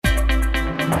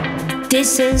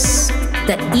This is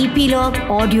the Epilogue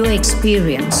Audio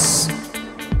Experience.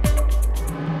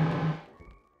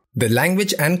 The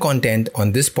language and content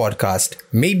on this podcast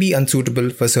may be unsuitable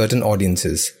for certain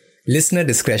audiences. Listener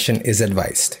discretion is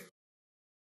advised.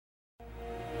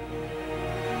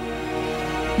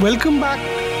 Welcome back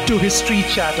to History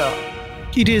Chatter.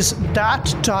 It is that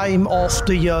time of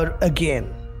the year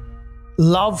again.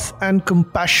 Love and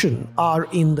compassion are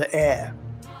in the air.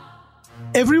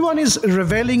 Everyone is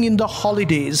reveling in the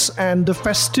holidays and the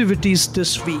festivities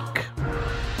this week.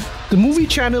 The movie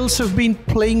channels have been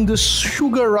playing the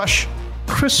sugar rush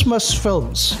Christmas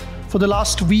films for the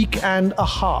last week and a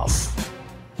half.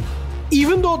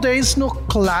 Even though there is no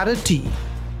clarity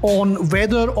on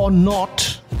whether or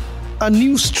not a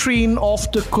new strain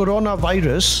of the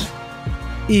coronavirus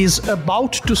is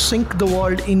about to sink the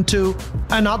world into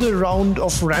another round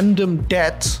of random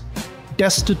death,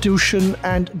 destitution,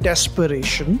 and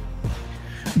desperation,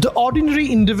 the ordinary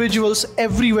individuals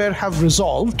everywhere have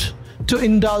resolved to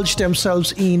indulge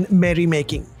themselves in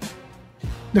merrymaking.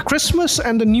 The Christmas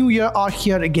and the New Year are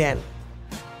here again,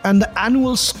 and the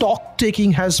annual stock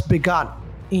taking has begun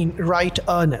in right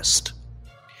earnest.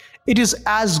 It is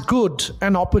as good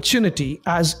an opportunity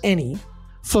as any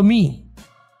for me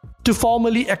to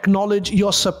formally acknowledge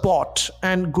your support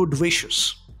and good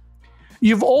wishes.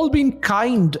 You've all been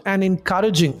kind and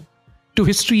encouraging to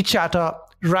History Chatter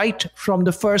right from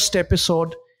the first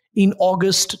episode in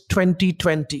August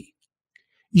 2020.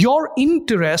 Your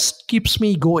interest keeps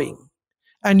me going,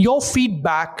 and your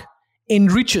feedback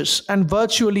enriches and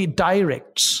virtually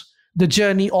directs the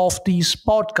journey of these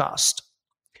podcasts.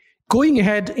 Going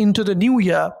ahead into the new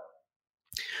year,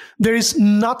 there is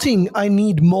nothing I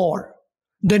need more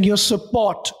than your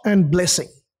support and blessing.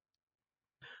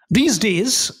 These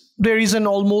days, there is an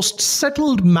almost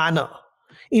settled manner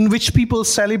in which people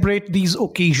celebrate these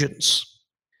occasions.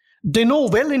 They know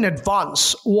well in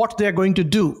advance what they're going to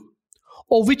do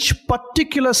or which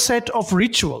particular set of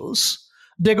rituals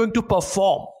they're going to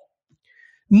perform.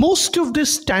 Most of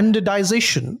this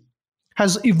standardization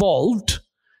has evolved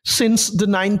since the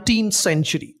 19th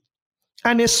century,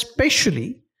 and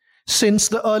especially since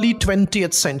the early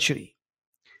 20th century.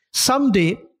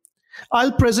 Someday,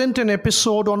 I'll present an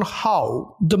episode on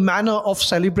how the manner of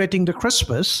celebrating the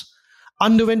Christmas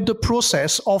underwent the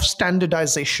process of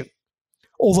standardization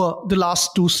over the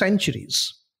last 2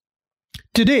 centuries.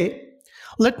 Today,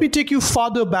 let me take you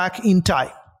farther back in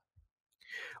time.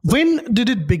 When did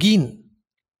it begin?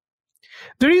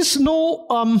 There is no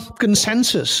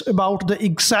consensus about the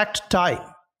exact time,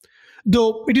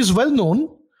 though it is well known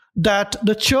that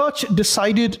the church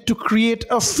decided to create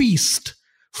a feast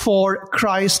for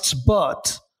Christ's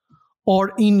birth,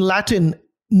 or in Latin,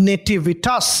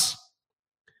 Nativitas,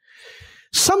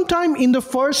 sometime in the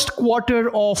first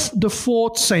quarter of the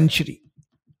 4th century,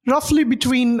 roughly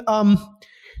between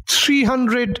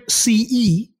 300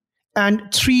 CE and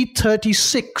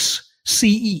 336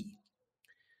 CE.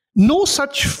 No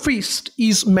such feast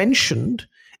is mentioned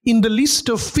in the list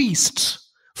of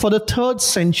feasts for the 3rd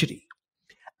century,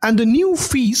 and the new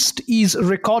feast is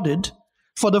recorded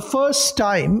for the first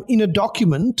time in a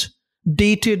document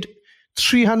dated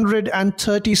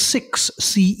 336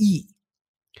 CE.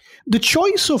 The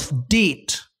choice of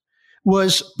date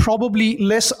was probably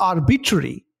less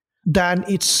arbitrary than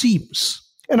it seems,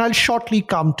 and I'll shortly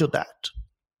come to that.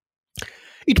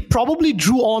 It probably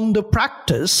drew on the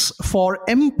practice for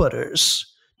emperors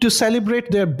to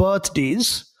celebrate their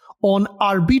birthdays on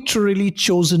arbitrarily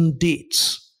chosen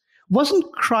dates.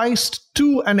 Wasn't Christ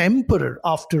too an emperor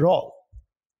after all?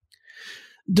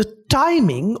 The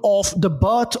timing of the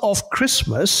birth of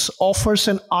Christmas offers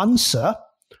an answer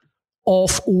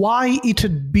of why it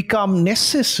had become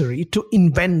necessary to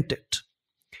invent it.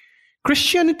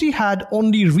 Christianity had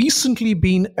only recently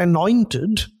been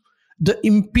anointed the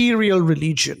imperial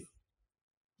religion,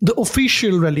 the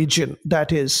official religion,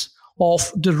 that is,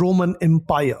 of the Roman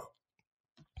Empire.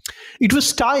 It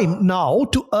was time now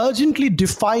to urgently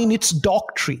define its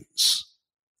doctrines.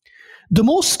 The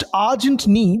most urgent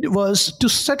need was to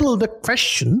settle the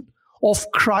question of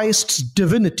Christ's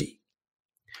divinity.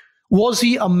 Was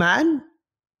he a man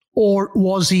or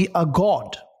was he a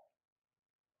god?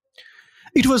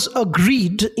 It was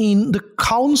agreed in the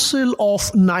Council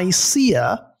of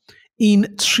Nicaea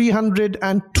in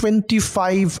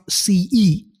 325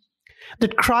 CE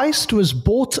that Christ was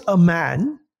both a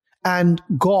man and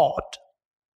God.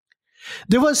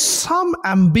 There was some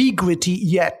ambiguity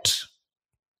yet.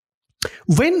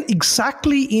 When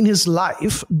exactly in his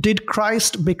life did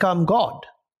Christ become God?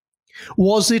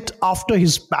 Was it after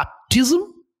his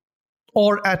baptism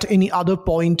or at any other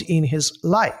point in his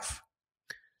life?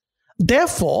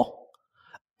 Therefore,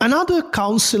 Another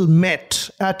council met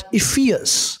at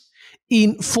Ephesus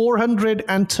in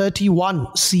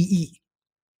 431 CE.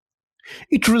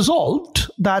 It resolved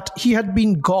that he had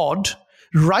been God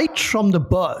right from the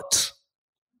birth.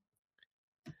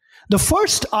 The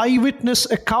first eyewitness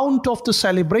account of the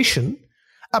celebration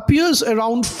appears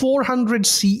around 400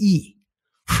 CE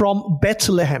from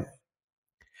Bethlehem.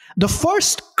 The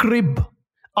first crib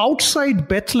outside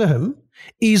Bethlehem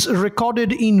is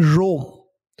recorded in Rome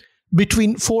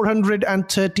between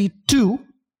 432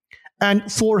 and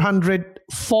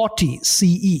 440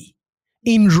 CE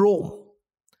in Rome,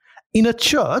 in a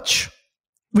church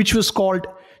which was called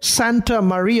Santa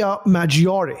Maria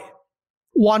Maggiore,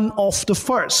 one of the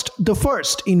first,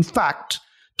 in fact,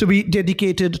 to be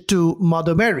dedicated to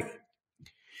Mother Mary.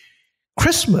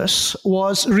 Christmas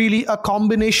was really a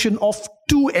combination of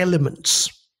two elements,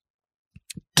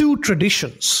 two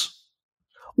traditions,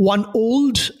 one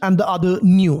old and the other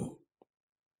new.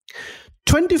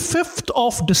 25th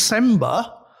of December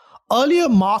earlier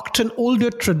marked an older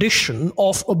tradition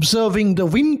of observing the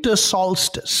winter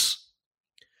solstice.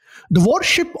 The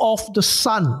worship of the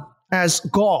sun as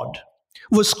God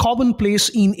was commonplace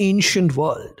in ancient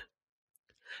world.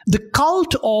 The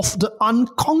cult of the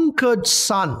unconquered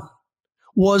sun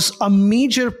was a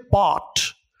major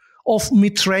part of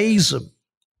Mithraism,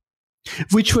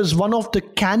 which was one of the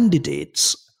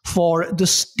candidates for the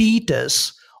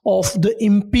status of the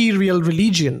imperial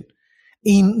religion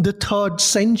in the 3rd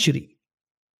century.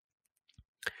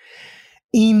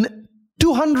 In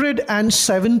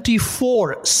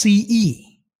 274 CE,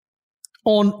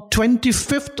 on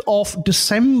 25th of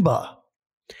December,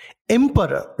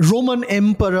 Roman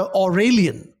Emperor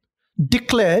Aurelian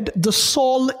declared the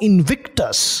Sol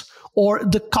Invictus, or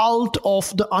the cult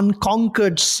of the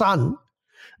unconquered sun,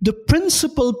 the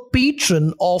principal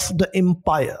patron of the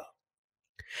empire.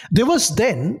 There was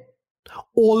then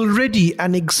already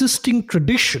an existing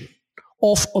tradition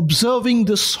of observing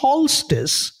the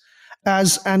solstice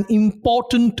as an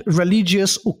important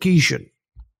religious occasion.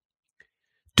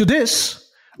 To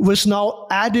this was now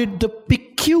added the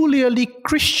peculiarly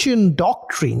Christian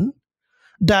doctrine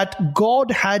that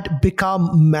God had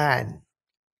become man.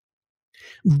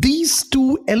 These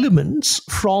two elements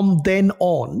from then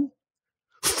on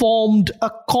formed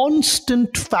a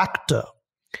constant factor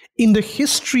in the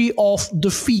history of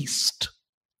the feast.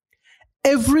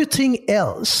 Everything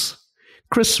else,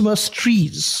 Christmas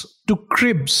trees to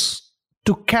cribs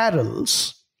to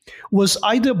carols, was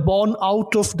either born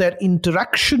out of their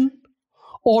interaction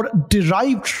or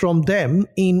derived from them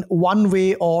in one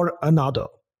way or another.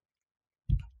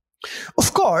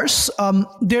 Of course,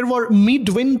 there were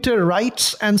midwinter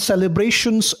rites and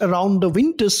celebrations around the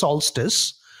winter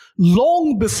solstice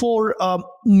long before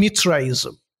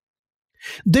Mithraism.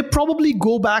 They probably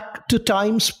go back to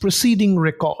times preceding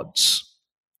records.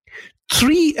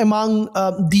 Three among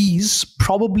these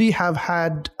probably have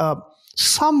had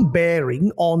some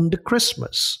bearing on the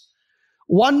Christmas.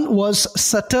 One was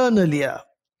Saturnalia,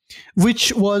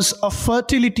 which was a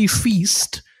fertility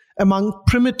feast among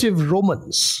primitive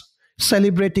Romans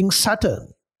celebrating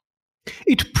Saturn.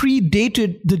 It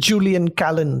predated the Julian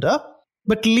calendar,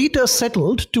 but later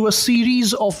settled to a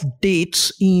series of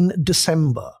dates in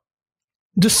December.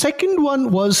 The second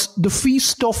one was the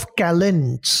Feast of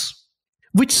Calends,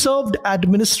 which served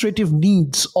administrative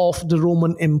needs of the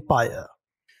Roman Empire.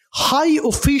 High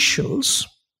officials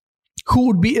who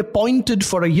would be appointed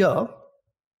for a year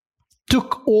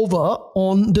took over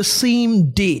on the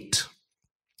same date,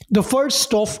 the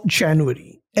 1st of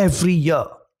January every year.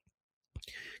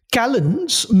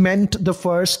 Calends meant the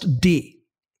first day.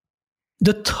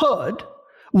 The third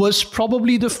was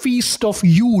probably the Feast of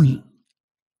Yule.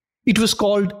 It was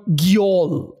called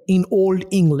Gjoll in Old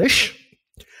English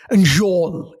and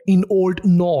Jol in Old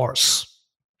Norse.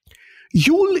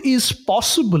 Yule is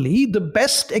possibly the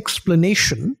best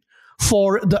explanation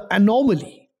for the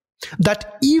anomaly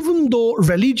that even though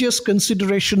religious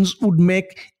considerations would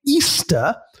make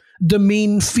Easter the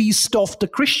main feast of the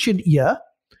Christian year,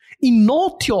 in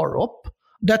North Europe,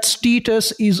 that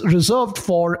status is reserved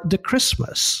for the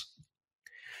Christmas.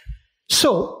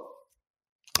 So,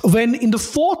 when in the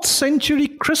 4th century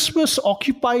Christmas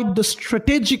occupied the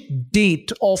strategic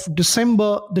date of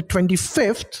December the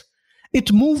 25th,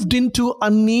 it moved into a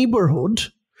neighborhood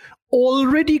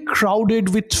already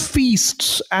crowded with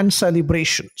feasts and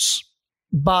celebrations.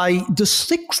 By the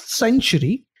 6th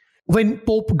century, when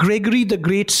Pope Gregory the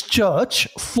Great's church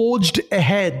forged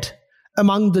ahead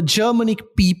among the Germanic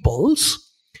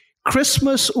peoples,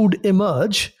 Christmas would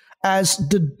emerge as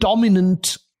the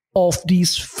dominant of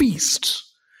these feasts.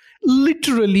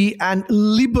 literally and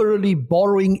liberally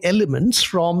borrowing elements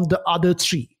from the other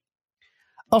three.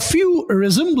 A few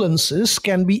resemblances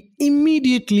can be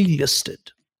immediately listed.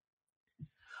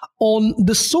 On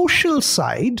the social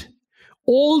side,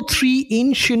 all three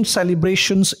ancient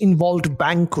celebrations involved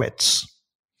banquets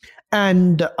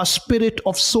and a spirit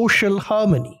of social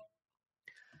harmony.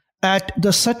 At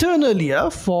the Saturnalia,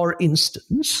 for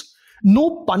instance,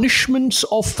 no punishments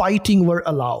of fighting were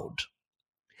allowed,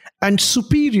 and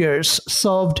superiors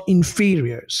served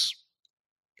inferiors.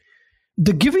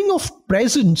 The giving of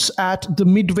presents at the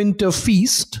midwinter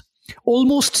feast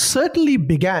almost certainly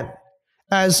began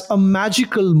as a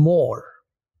magical more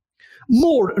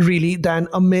really than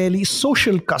a merely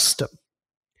social custom.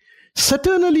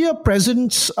 Saturnalia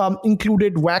presents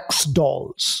included wax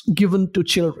dolls given to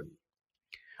children,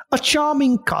 a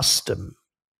charming custom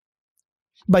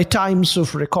by times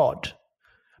of record,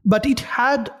 but it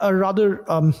had a rather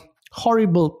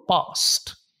horrible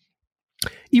past.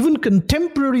 Even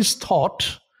contemporaries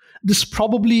thought this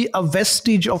probably a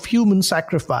vestige of human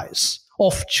sacrifice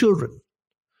of children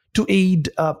to aid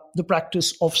the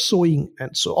practice of sowing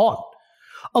and so on.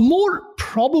 A more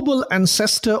probable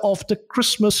ancestor of the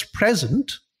Christmas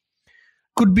present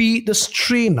could be the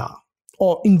Strena,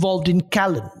 or involved in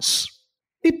calends.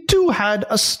 It too had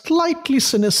a slightly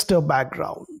sinister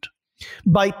background.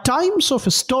 By times of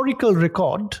historical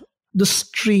record, the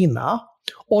Strena,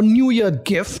 or New Year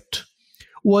gift,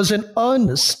 was an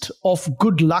earnest of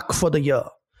good luck for the year,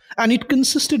 and it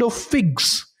consisted of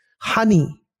figs, honey,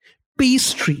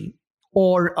 pastry,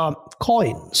 or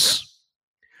coins.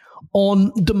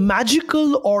 On the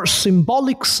magical or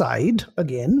symbolic side,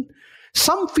 again,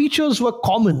 some features were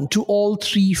common to all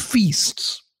three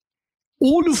feasts.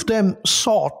 All of them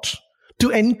sought to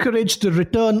encourage the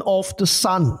return of the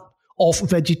sun of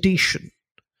vegetation.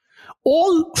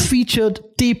 All featured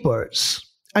tapers,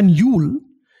 and Yule,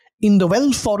 in the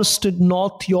well-forested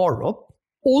North Europe,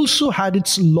 also had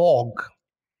its log,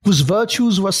 whose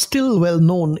virtues were still well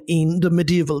known in the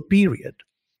medieval period.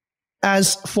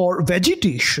 As for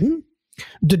vegetation,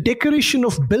 the decoration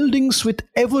of buildings with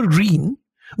evergreen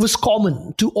was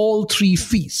common to all three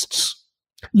feasts.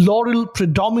 Laurel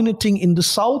predominating in the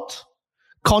south,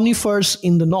 conifers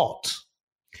in the north.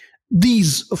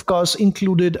 These, of course,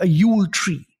 included a Yule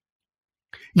tree.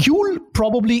 Yule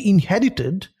probably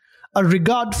inherited a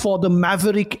regard for the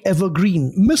maverick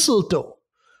evergreen mistletoe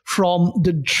from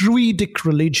the Druidic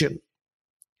religion,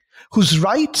 whose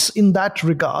rites in that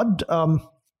regard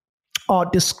are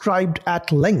described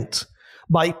at length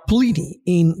by Pliny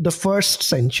in the 1st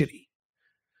century.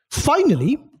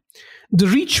 Finally, the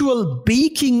ritual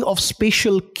baking of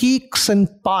special cakes and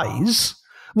pies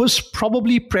was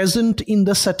probably present in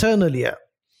the Saturnalia,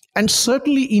 and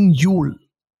certainly in Yule,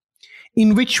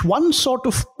 in which one sort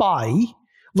of pie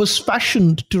was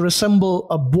fashioned to resemble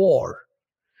a boar,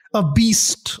 a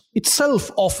beast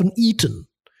itself often eaten,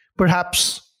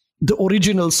 perhaps the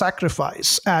original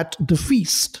sacrifice at the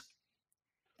feast.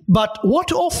 But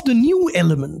what of the new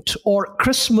element, or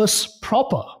Christmas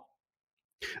proper?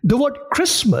 The word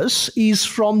Christmas is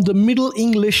from the Middle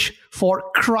English for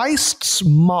Christ's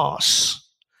Mass,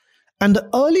 and the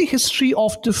early history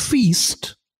of the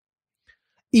feast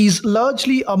is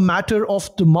largely a matter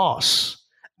of the Mass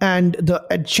and the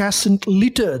adjacent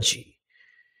liturgy.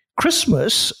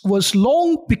 Christmas was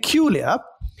long peculiar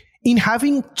in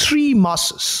having 3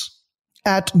 Masses: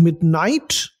 at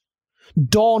midnight,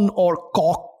 dawn or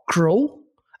cock crow,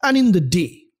 and in the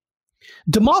day.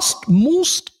 The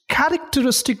most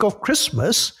characteristic of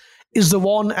Christmas is the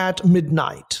one at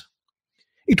midnight.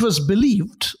 It was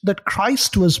believed that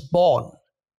Christ was born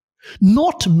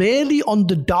not merely on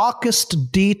the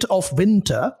darkest date of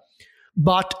winter,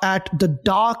 but at the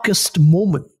darkest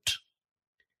moment.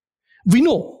 We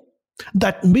know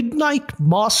that midnight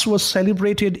Mass was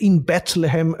celebrated in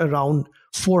Bethlehem around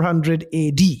 400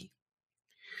 AD,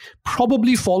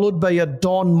 probably followed by a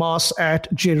dawn Mass at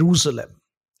Jerusalem,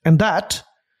 and that,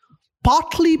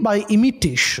 partly by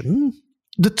imitation,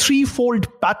 the threefold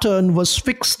pattern was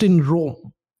fixed in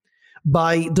Rome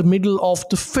by the middle of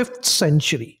the 5th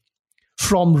century.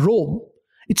 From Rome,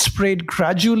 it spread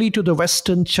gradually to the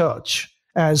Western Church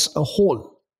as a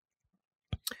whole.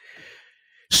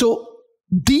 So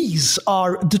these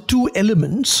are the 2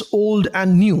 elements, old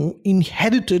and new,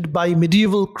 inherited by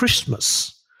medieval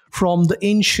Christmas from the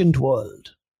ancient world.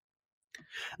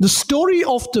 The story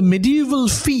of the medieval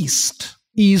feast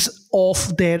is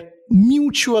of their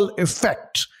mutual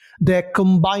effect, their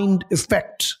combined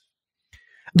effect.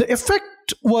 The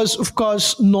effect was, of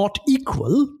course, not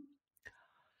equal.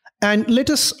 And let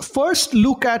us first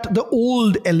look at the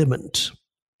old element.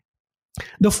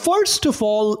 The first of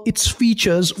all its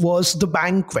features was the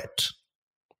banquet.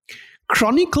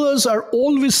 Chroniclers are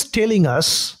always telling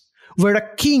us where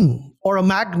a king or a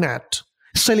magnate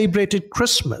celebrated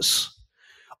Christmas.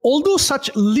 Although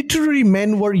such literary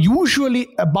men were usually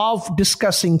above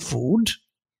discussing food,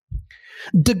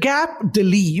 the gap they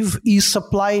leave is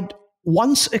supplied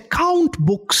once account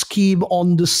books came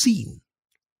on the scene.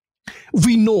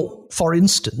 We know, for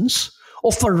instance,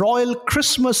 of a royal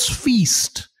Christmas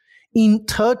feast in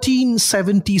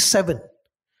 1377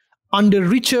 under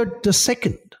Richard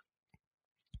II.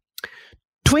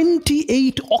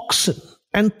 28 oxen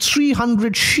and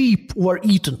 300 sheep were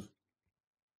eaten.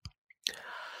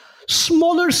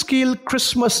 Smaller scale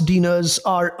Christmas dinners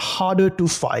are harder to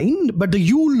find, but the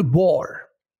Yule boar,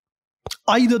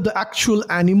 either the actual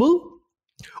animal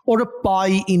or a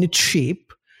pie in its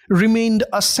shape, remained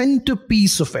a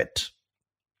centerpiece of it.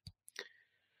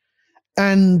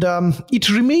 And it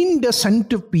remained a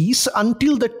centerpiece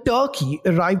until the turkey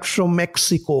arrived from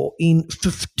Mexico in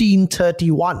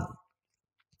 1531.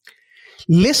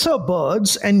 Lesser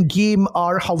birds and game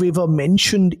are, however,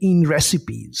 mentioned in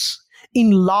recipes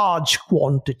in large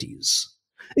quantities.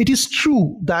 It is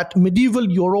true that medieval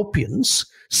Europeans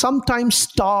sometimes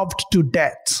starved to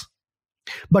death,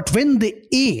 but when they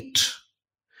ate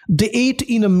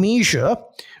in a measure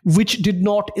which did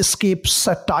not escape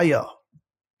satire.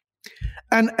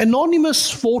 An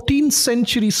anonymous 14th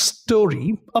century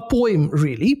story, a poem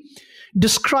really,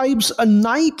 describes a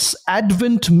knight's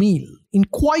Advent meal in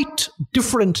quite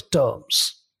different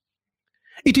terms.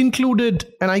 It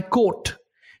included, and I quote,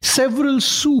 several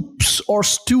soups or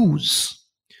stews,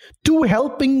 2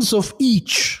 helpings of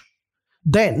each,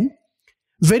 then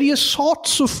various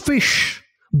sorts of fish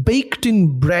baked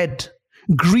in bread,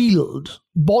 grilled,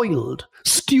 boiled,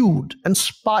 stewed, and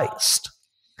spiced,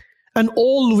 and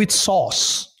all with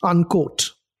sauce, unquote.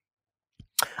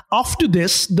 After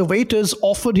this, the waiters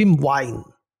offered him wine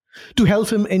to help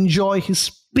him enjoy his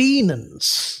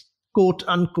penance, quote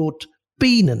unquote,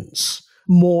 penance,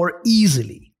 more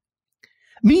easily.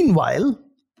 Meanwhile,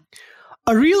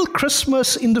 a real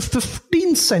Christmas in the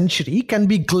 15th century can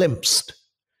be glimpsed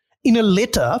in a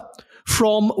letter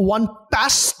from one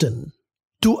Paston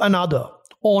to another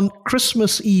on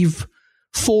Christmas Eve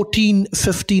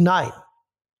 1459.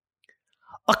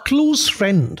 A close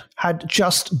friend had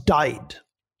just died.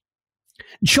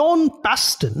 John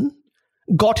Paston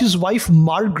got his wife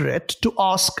Margaret to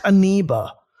ask a neighbor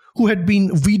who had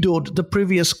been widowed the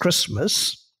previous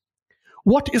Christmas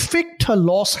what effect her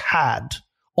loss had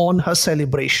on her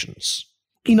celebrations.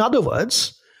 In other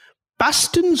words,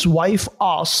 Paston's wife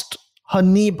asked her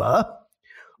neighbor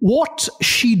what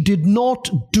she did not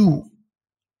do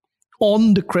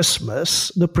on the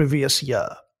Christmas the previous year.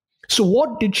 So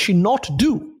what did she not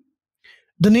do?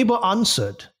 The neighbor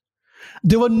answered,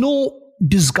 there were no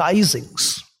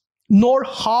disguisings, nor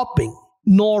harping,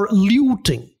 nor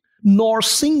luting, nor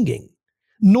singing,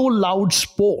 no loud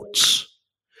sports,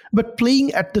 but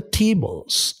playing at the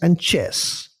tables and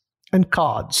chess and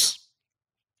cards,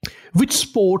 which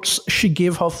sports she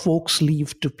gave her folks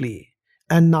leave to play,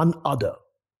 and none other.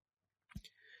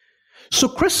 So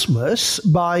Christmas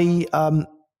by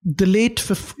the late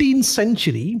 15th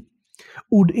century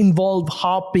would involve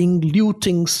harping,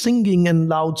 luting, singing, and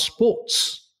loud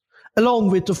sports, along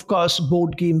with, of course,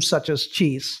 board games such as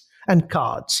chess and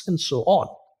cards and so on.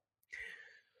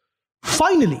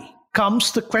 Finally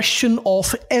comes the question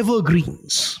of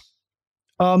evergreens.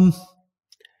 There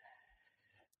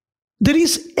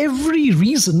is every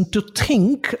reason to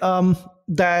think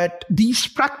that these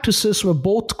practices were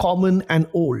both common and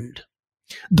old.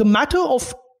 The matter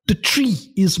of the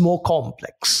tree is more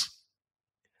complex.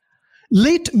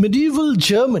 Late medieval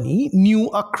Germany knew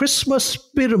a Christmas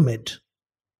pyramid,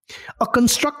 a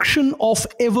construction of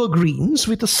evergreens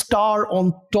with a star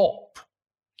on top,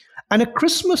 and a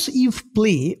Christmas Eve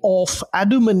play of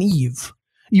Adam and Eve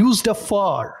used a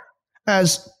fir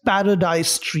as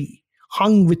paradise tree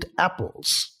hung with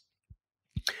apples.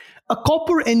 A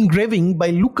copper engraving by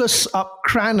Lucas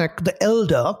Cranach the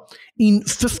Elder in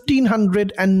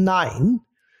 1509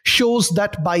 shows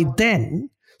that by then,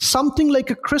 something like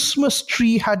a Christmas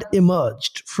tree had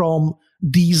emerged from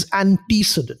these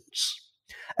antecedents.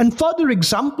 And further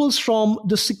examples from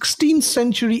the 16th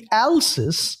century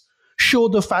Alsace show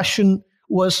the fashion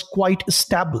was quite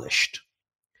established.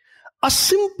 A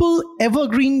simple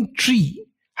evergreen tree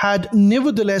had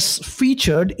nevertheless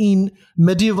featured in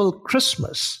medieval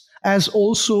Christmas, as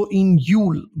also in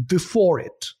Yule before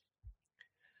it.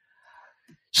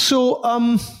 So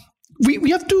we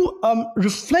have to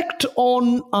reflect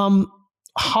on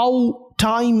how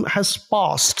time has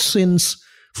passed since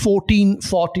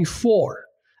 1444.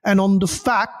 and on the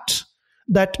fact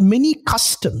that many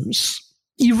customs,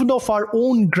 even of our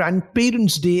own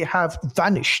grandparents' day, have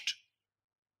vanished,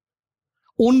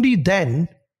 only then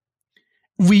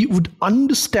we would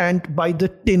understand by the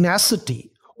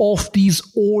tenacity of these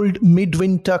old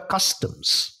midwinter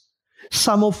customs,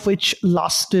 some of which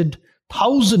lasted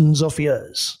thousands of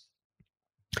years.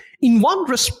 In one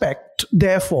respect,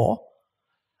 therefore,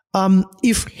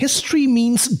 if history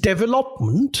means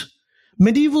development,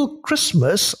 medieval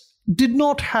Christmas did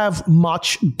not have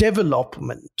much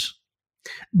development.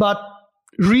 But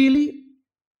really,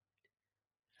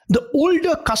 the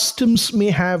older customs may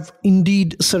have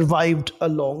indeed survived a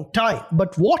long time.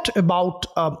 But what about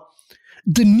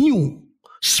the new,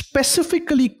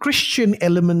 specifically Christian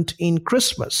element in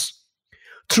Christmas?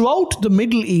 Throughout the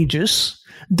Middle Ages,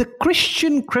 the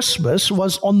Christian Christmas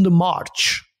was on the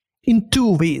march in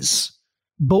two ways,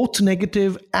 both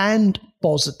negative and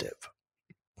positive.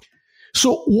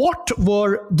 So what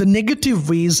were the negative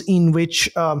ways in which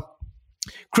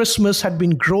Christmas had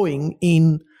been growing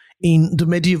in the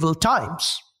medieval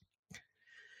times?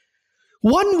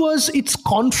 One was its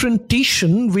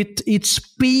confrontation with its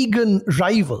pagan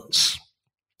rivals.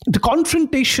 The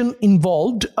confrontation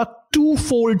involved a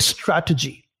twofold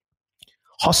strategy: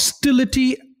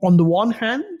 hostility on the one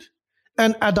hand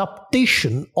and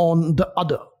adaptation on the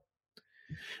other.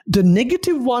 The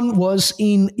negative one was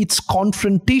in its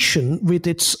confrontation with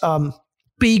its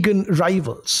pagan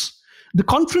rivals. The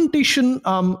confrontation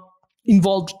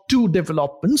involved two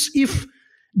developments. If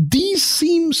these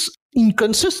seems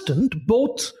inconsistent,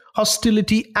 both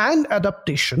hostility and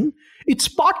adaptation, it's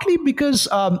partly because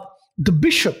the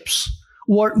bishops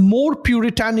were more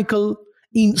puritanical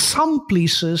in some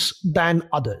places than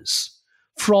others.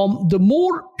 From the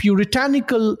more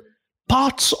puritanical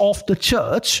parts of the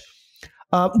church,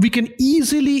 we can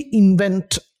easily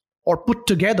invent or put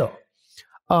together,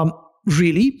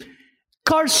 really,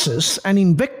 curses and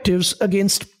invectives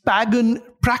against pagan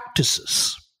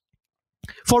practices.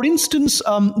 For instance,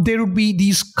 there would be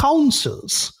these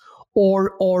councils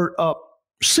or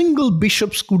single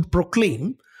bishops could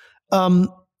proclaim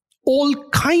all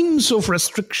kinds of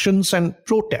restrictions and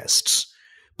protests.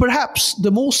 Perhaps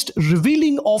the most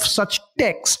revealing of such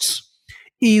texts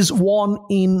is one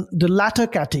in the latter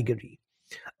category,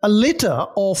 a letter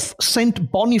of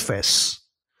Saint Boniface,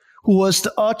 who was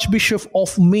the Archbishop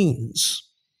of Mainz,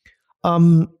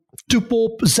 to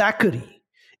Pope Zachary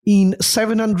in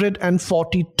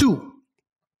 742.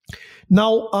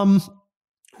 Now,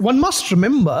 one must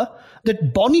remember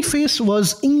that Boniface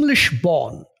was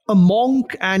English-born, a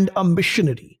monk and a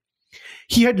missionary.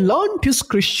 He had learned his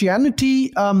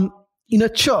Christianity in a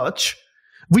church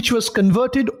which was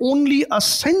converted only a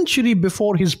century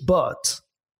before his birth.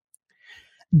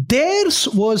 Theirs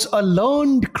was a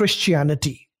learned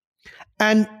Christianity.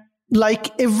 And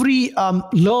like every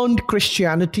learned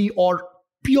Christianity or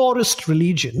purist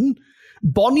religion,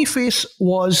 Boniface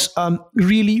was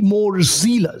really more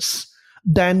zealous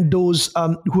than those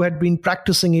who had been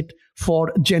practicing it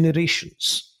for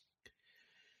generations.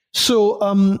 So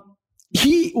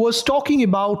he was talking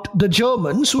about the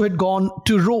Germans who had gone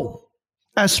to Rome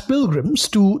as pilgrims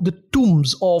to the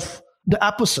tombs of the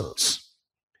apostles.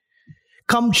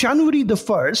 Come January the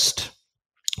 1st,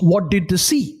 what did they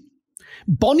see?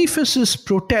 Boniface's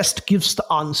protest gives the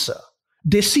answer.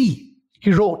 They see,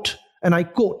 he wrote, and I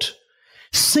quote,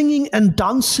 singing and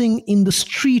dancing in the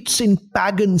streets in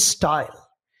pagan style,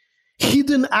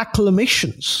 heathen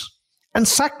acclamations and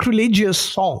sacrilegious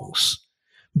songs,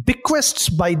 bequests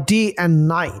by day and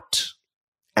night,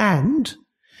 and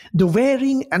the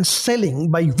wearing and selling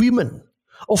by women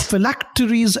of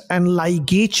phylacteries and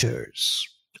ligatures,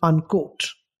 unquote.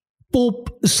 Pope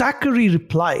Zachary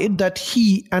replied that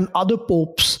he and other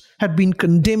popes had been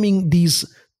condemning these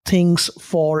things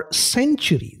for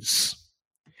centuries.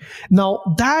 Now,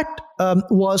 that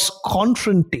was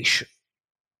confrontation.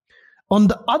 On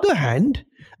the other hand,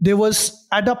 there was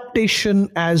adaptation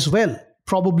as well,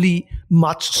 probably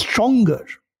much stronger.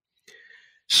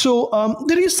 So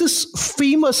there is this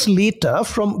famous letter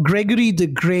from Gregory the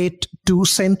Great to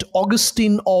St.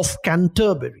 Augustine of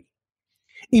Canterbury,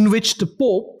 in which the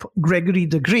Pope, Gregory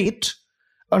the Great,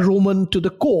 a Roman to the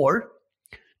core,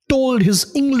 told his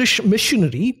English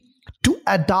missionary to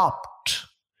adapt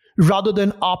rather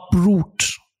than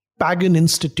uproot pagan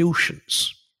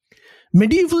institutions.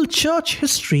 Medieval church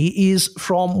history is,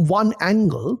 from one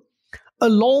angle, a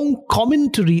long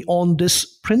commentary on this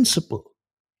principle.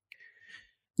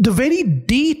 The very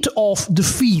date of the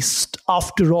feast,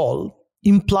 after all,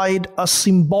 implied a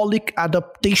symbolic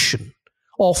adaptation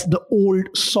of the old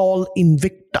Sol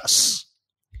Invictus.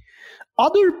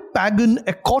 other pagan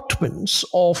accoutments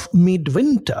of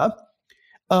midwinter,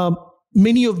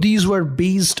 many of these were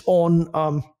based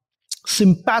on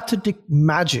sympathetic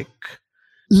magic,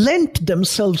 lent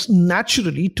themselves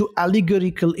naturally to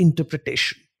allegorical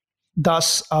interpretation.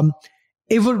 Thus,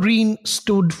 evergreen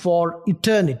stood for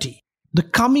eternity, the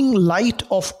coming light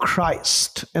of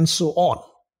Christ, and so on.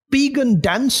 Pagan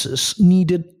dances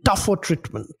needed tougher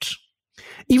treatment.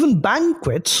 Even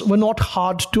banquets were not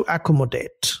hard to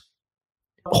accommodate.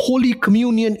 Holy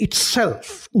Communion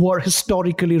itself were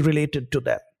historically related to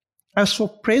them. As for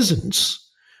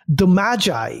presents, the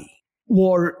Magi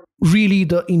were really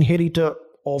the inheritor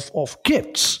of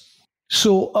gifts.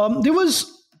 So there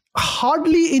was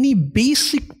hardly any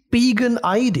basic pagan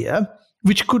idea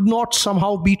which could not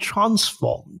somehow be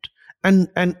transformed and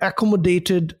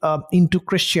accommodated into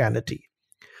Christianity.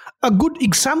 A good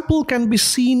example can be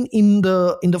seen in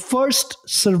the first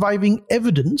surviving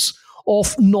evidence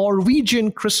of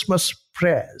Norwegian Christmas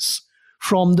prayers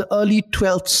from the early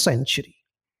 12th century.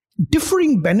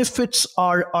 Differing benefits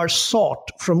are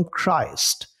sought from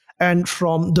Christ and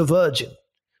from the Virgin.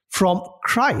 From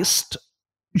Christ,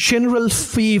 general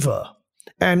favor,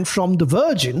 and from the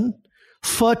Virgin,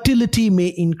 fertility may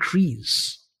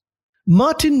increase.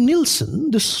 Martin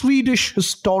Nilsson, the Swedish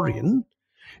historian,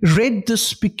 read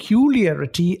this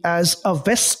peculiarity as a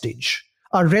vestige,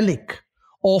 a relic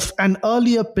of an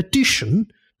earlier petition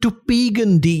to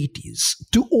pagan deities,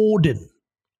 to Odin,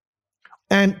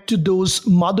 and to those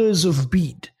mothers of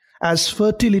Bede as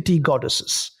fertility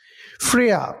goddesses.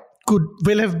 Freya could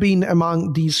well have been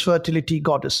among these fertility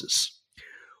goddesses.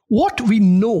 What we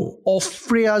know of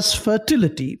Freya's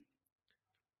fertility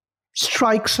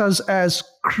strikes us as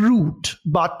crude,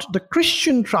 but the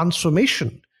Christian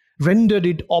transformation rendered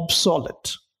it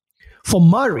obsolete. For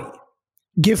Mary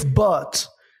gave birth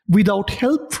without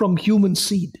help from human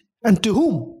seed. And to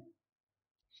whom?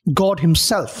 God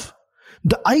himself.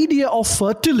 The idea of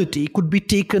fertility could be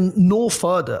taken no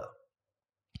further.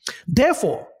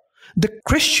 Therefore, the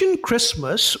Christian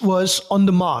Christmas was on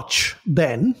the march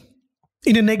then,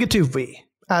 in a negative way,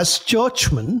 as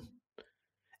churchmen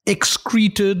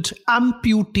excreted,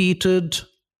 amputated,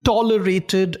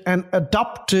 tolerated, and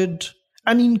adopted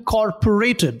and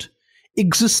incorporated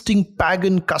existing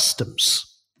pagan customs.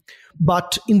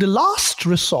 But in the last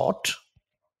resort,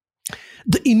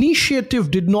 the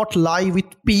initiative did not lie with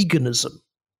paganism.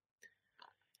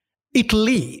 It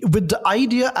lay with the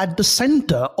idea at the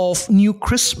center of New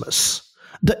Christmas,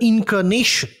 the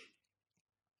Incarnation.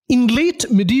 In late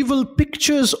medieval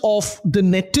pictures of the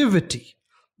Nativity,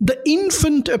 the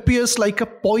infant appears like a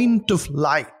point of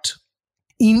light,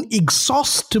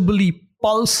 inexhaustibly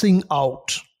pulsing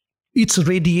out its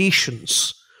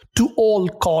radiations to all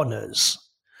corners.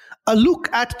 A look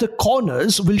at the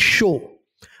corners will show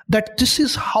that this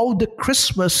is how the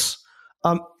Christmas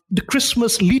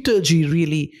liturgy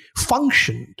really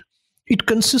functioned. It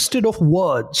consisted of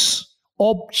words,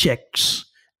 objects,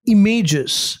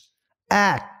 images,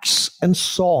 acts, and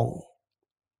song.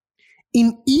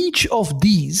 In each of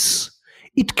these,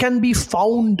 it can be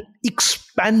found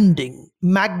expanding,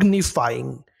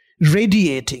 magnifying,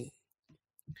 radiating.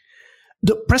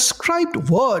 The prescribed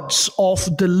words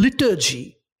of the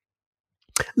liturgy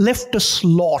left a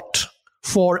slot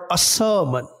for a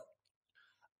sermon.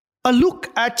 A look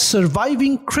at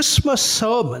surviving Christmas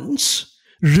sermons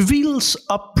reveals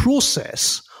a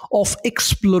process of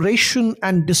exploration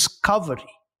and discovery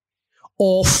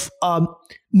of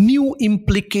new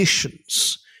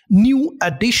implications, new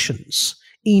additions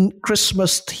in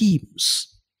Christmas themes.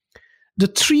 The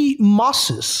three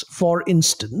masses, for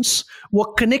instance,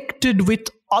 were connected with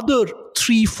other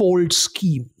threefold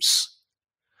schemes.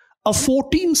 A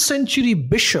 14th century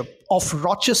bishop of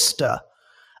Rochester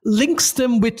links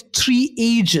them with 3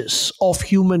 ages of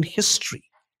human history.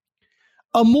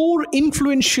 A more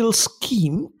influential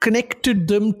scheme connected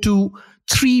them to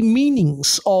 3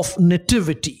 meanings of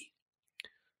nativity: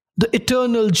 the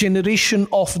eternal generation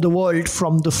of the world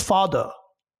from the Father,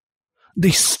 the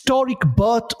historic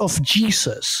birth of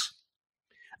Jesus,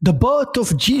 the birth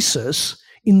of Jesus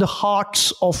in the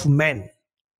hearts of men.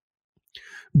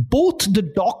 Both the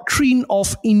doctrine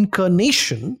of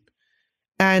incarnation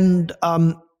and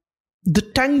the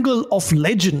tangle of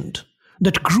legend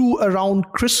that grew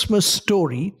around Christmas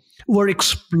story were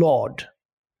explored.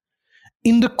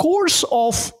 In the course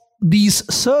of these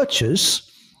searches,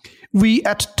 we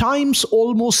at times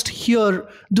almost hear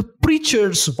the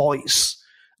preacher's voice.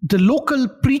 The local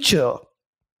preacher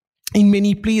in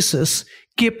many places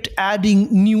kept adding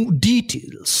new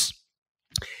details.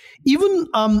 Even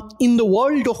in the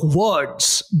world of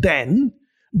words then,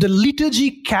 the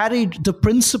liturgy carried the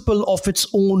principle of its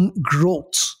own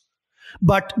growth.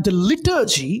 But the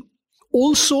liturgy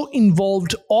also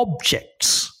involved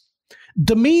objects.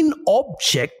 The main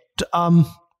object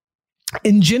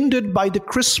engendered by the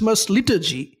Christmas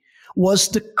liturgy was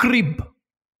the crib.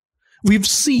 We've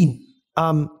seen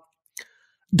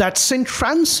that St.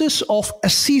 Francis of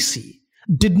Assisi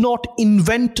did not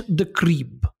invent the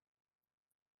crib.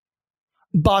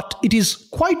 But it is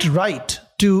quite right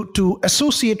to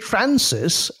associate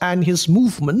Francis and his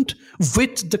movement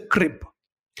with the crib.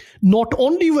 Not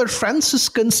only were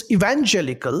Franciscans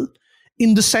evangelical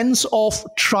in the sense of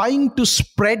trying to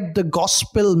spread the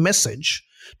gospel message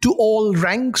to all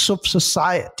ranks of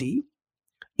society,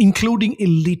 including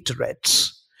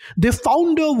illiterates, their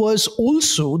founder was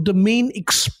also the main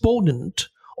exponent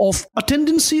of a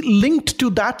tendency linked to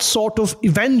that sort of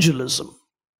evangelism,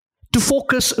 to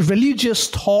focus religious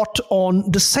thought on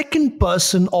the second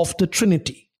person of the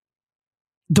Trinity,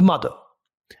 the Mother.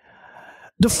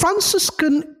 The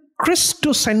Franciscan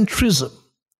Christocentrism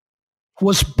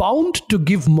was bound to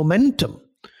give momentum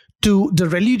to the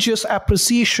religious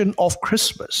appreciation of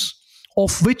Christmas,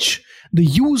 of which the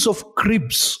use of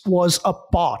cribs was a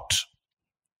part.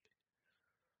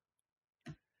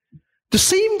 The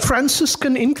same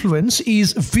Franciscan influence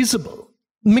is visible,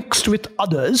 mixed with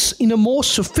others, in a more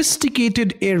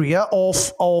sophisticated area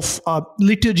of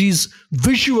liturgy's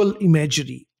visual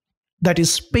imagery, that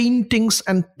is, paintings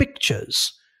and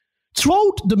pictures.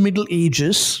 Throughout the Middle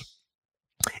Ages,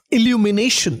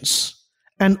 illuminations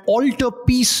and altar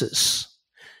pieces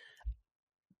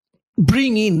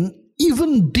bring in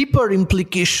even deeper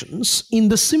implications in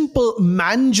the simple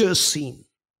manger scene.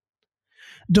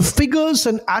 The figures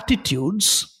and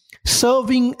attitudes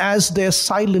serving as their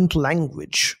silent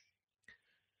language.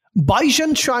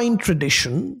 Byzantine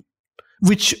tradition,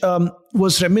 which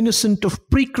was reminiscent of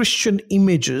pre-Christian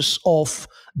images of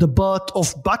the birth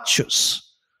of Bacchus,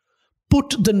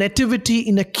 put the nativity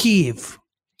in a cave,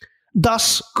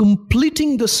 thus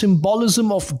completing the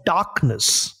symbolism of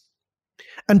darkness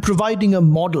and providing a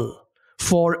model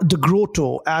for the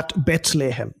grotto at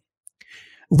Bethlehem.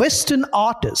 Western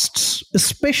artists,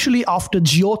 especially after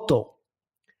Giotto,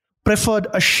 preferred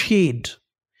a shade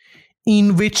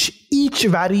in which each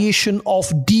variation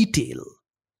of detail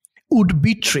would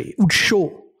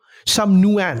show some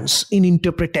nuance in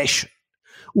interpretation.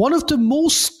 One of the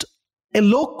most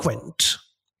eloquent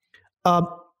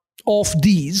of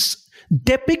these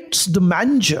depicts the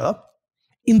manger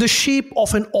in the shape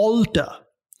of an altar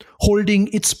holding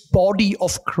its body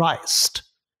of Christ.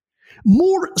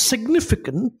 More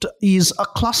significant is a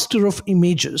cluster of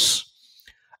images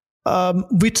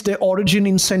with their origin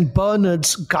in St.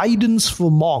 Bernard's Guidance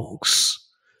for Monks,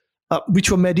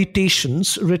 which were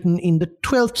meditations written in the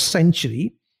 12th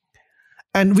century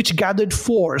and which gathered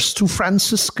force through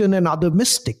Franciscan and other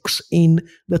mystics in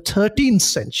the 13th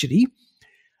century.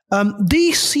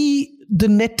 They see the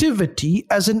Nativity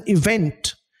as an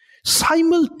event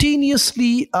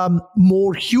simultaneously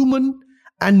more human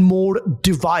and more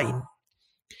divine.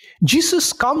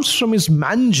 Jesus comes from his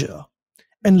manger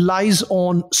and lies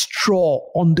on straw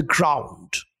on the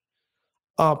ground.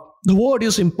 The word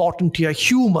is important here,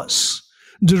 humus,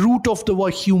 the root of the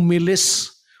word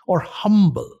humilis, or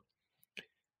humble.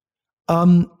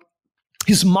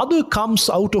 His mother comes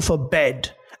out of her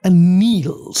bed and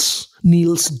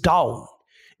kneels down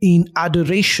in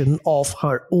adoration of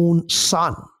her own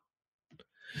son.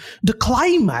 The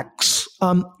climax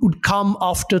would come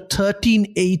after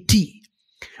 1380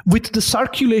 with the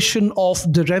circulation of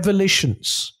the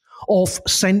revelations of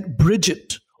Saint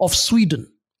Bridget of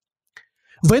Sweden.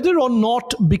 Whether or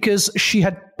not because she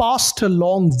had passed her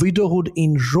long widowhood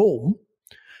in Rome,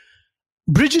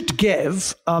 Bridget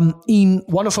gave, in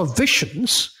one of her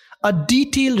visions, a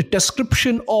detailed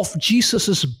description of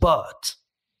Jesus' birth.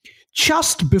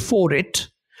 Just before it,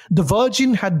 the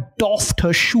Virgin had doffed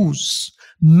her shoes,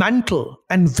 mantle,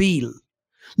 and veil,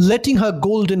 letting her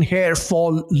golden hair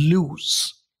fall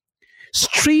loose.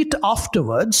 Straight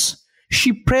afterwards,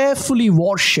 she prayerfully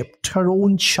worshipped her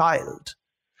own child,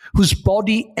 whose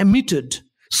body emitted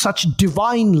such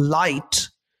divine light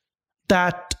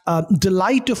that the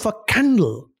light of a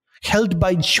candle held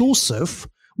by Joseph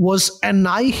was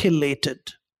annihilated.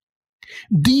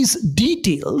 These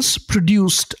details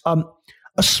produced a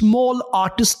small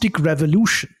artistic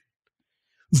revolution,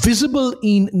 visible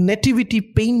in nativity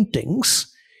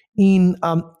paintings in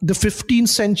the 15th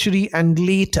century and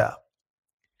later.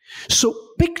 So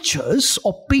pictures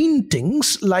or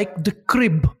paintings like the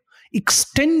crib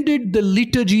extended the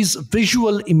liturgy's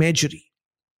visual imagery.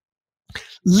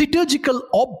 Liturgical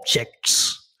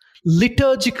objects,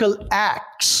 liturgical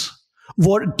acts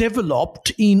were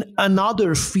developed in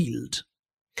another field,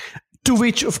 to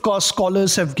which, of course,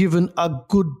 scholars have given a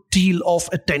good deal of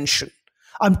attention.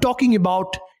 I'm talking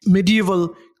about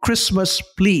medieval Christmas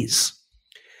plays.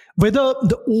 Whether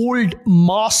the old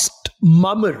masked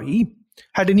mummery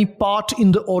had any part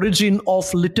in the origin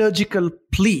of liturgical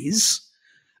plays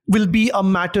will be a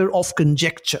matter of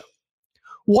conjecture.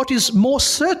 What is more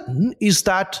certain is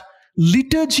that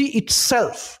liturgy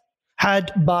itself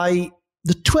had, by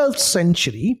the 12th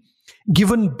century,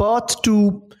 given birth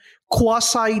to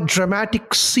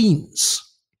quasi-dramatic scenes.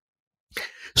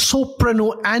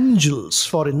 Soprano angels,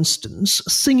 for instance,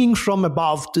 singing from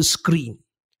above the screen,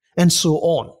 and so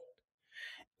on.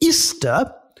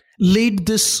 Easter laid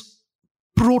this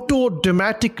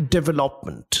proto-dramatic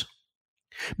development.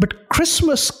 But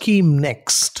Christmas came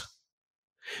next.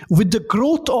 With the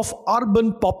growth of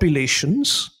urban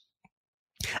populations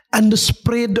and the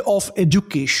spread of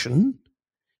education,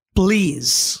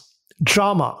 plays,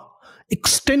 drama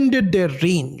extended their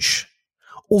range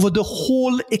over the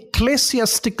whole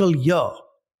ecclesiastical year,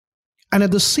 and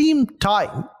at the same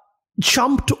time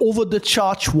jumped over the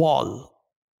church wall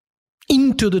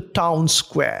into the town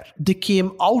square. They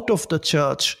came out of the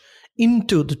church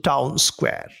into the town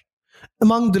square.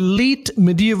 Among the late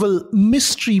medieval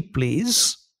mystery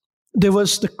plays, there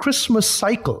was the Christmas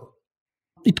cycle.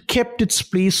 It kept its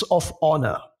place of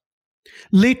honor.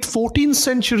 Late 14th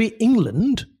century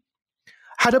England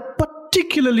had a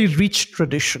particularly rich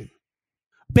tradition.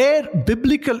 Bare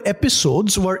biblical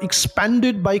episodes were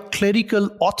expanded by clerical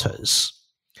authors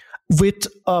with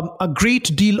a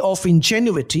great deal of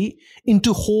ingenuity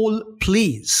into whole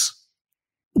plays.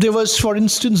 There was, for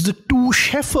instance, the Two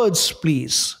Shepherds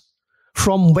plays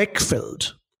from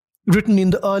Wakefield, written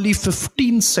in the early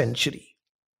 15th century.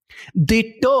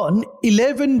 They turn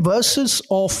 11 verses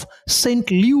of St.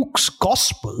 Luke's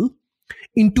Gospel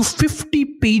into 50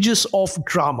 pages of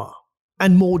drama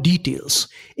and more details.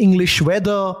 English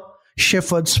weather,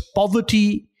 shepherds'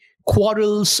 poverty,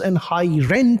 quarrels and high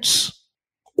rents,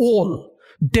 all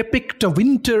depict a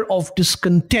winter of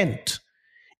discontent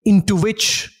into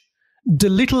which the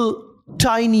little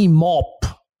tiny mop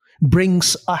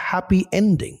brings a happy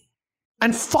ending.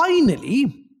 And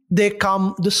finally, there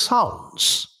come the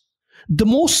sounds. The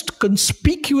most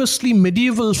conspicuously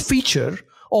medieval feature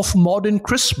of modern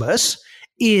Christmas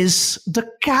is the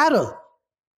carol.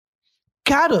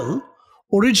 Carol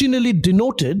originally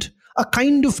denoted a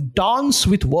kind of dance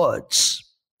with words.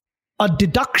 A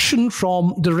deduction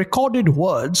from the recorded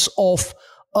words of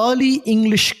early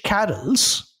English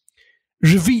carols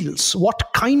reveals what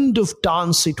kind of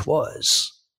dance it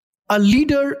was. A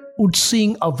leader would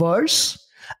sing a verse,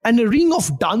 and a ring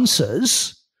of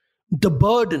dancers the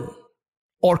burden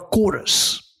or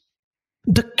chorus.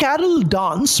 The carol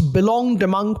dance belonged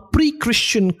among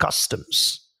pre-Christian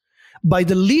customs. By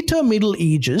the later Middle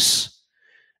Ages,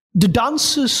 the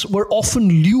dances were often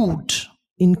lewd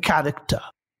in character.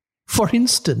 For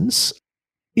instance,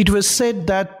 it was said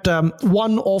that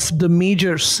one of the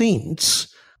major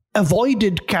saints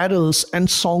avoided carols and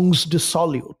songs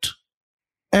dissolute.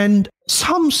 And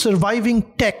some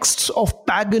surviving texts of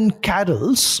pagan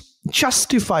carols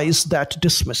justifies that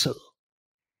dismissal.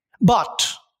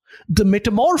 But the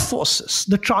metamorphosis,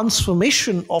 the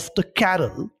transformation of the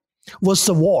carol was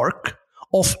the work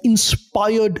of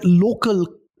inspired local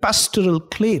pastoral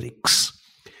clerics.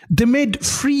 They made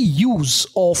free use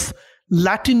of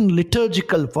Latin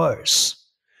liturgical verse.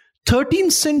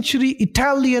 13th century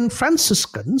Italian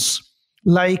Franciscans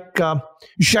like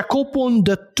Jacopone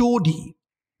da Todi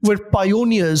were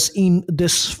pioneers in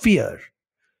this sphere.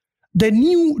 The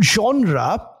new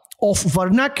genre of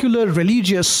vernacular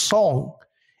religious song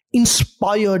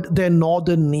inspired their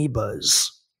northern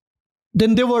neighbors.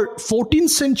 Then there were 14th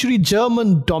century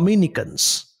German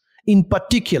Dominicans in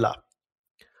particular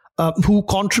who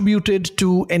contributed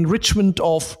to enrichment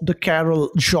of the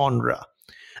carol genre.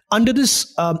 Under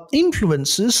this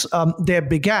influences, there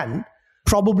began,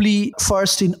 probably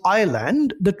first in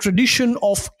Ireland, the tradition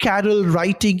of carol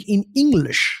writing in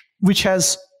English, which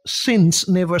has since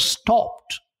never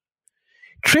stopped.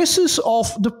 Traces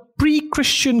of the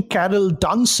pre-Christian carol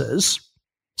dances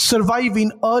survive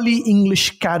in early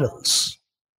English carols.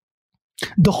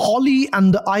 The holly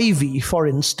and the ivy, for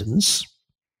instance,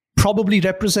 probably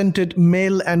represented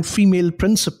male and female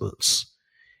principles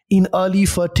in early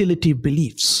fertility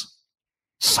beliefs.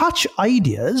 Such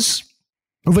ideas,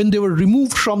 when they were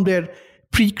removed from their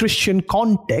pre-Christian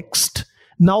context,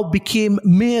 now became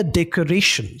mere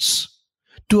decorations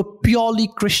to a purely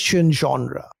Christian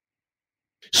genre.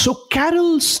 So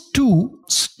carols too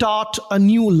start a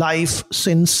new life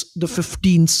since the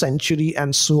 15th century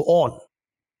and so on.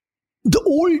 The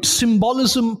old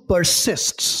symbolism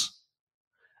persists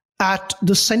at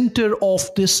the center of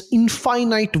this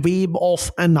infinite web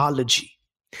of analogy.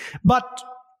 But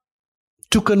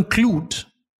to conclude,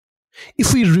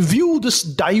 if we review these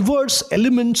diverse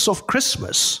elements of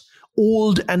Christmas,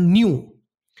 old and new,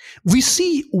 we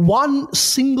see one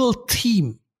single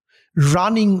theme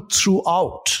running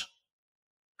throughout.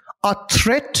 A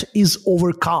threat is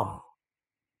overcome.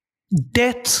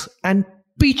 Death and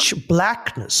pitch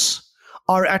blackness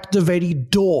are at the very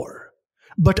door,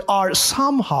 but are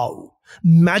somehow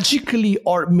magically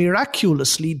or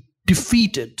miraculously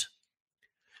defeated.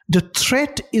 The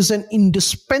threat is an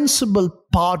indispensable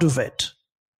part of it.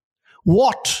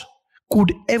 What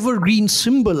could evergreen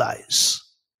symbolize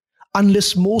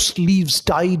unless most leaves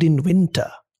died in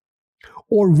winter?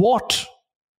 Or what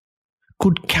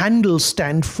could candles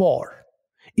stand for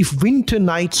if winter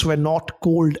nights were not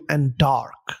cold and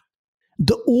dark?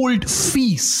 The old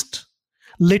feast,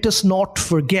 let us not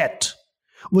forget,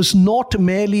 was not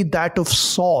merely that of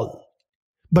Saul,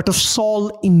 but of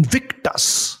Saul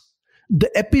Invictus. The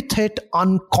epithet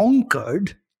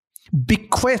unconquered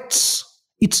bequeaths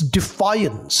its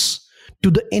defiance to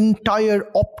the entire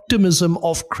optimism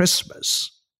of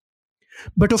Christmas.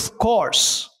 But of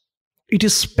course, it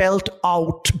is spelt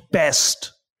out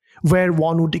best where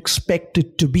one would expect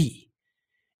it to be,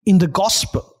 in the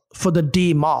Gospel for the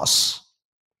day Mass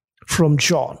from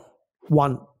John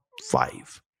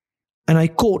 1:5. And I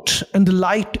quote, "And the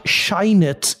light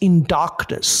shineth in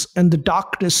darkness, and the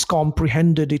darkness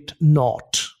comprehended it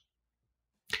not."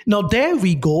 Now there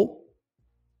we go,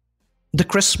 the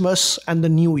Christmas and the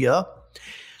New Year.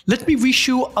 Let me wish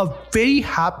you a very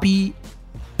happy,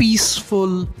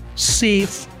 peaceful,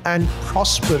 safe and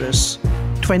prosperous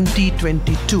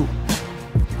 2022.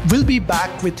 We'll be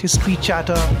back with History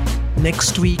Chatter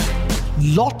next week.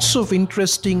 Lots of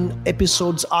interesting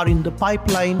episodes are in the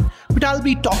pipeline, but I'll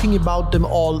be talking about them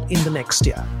all in the next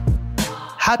year.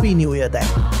 Happy New Year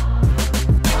then.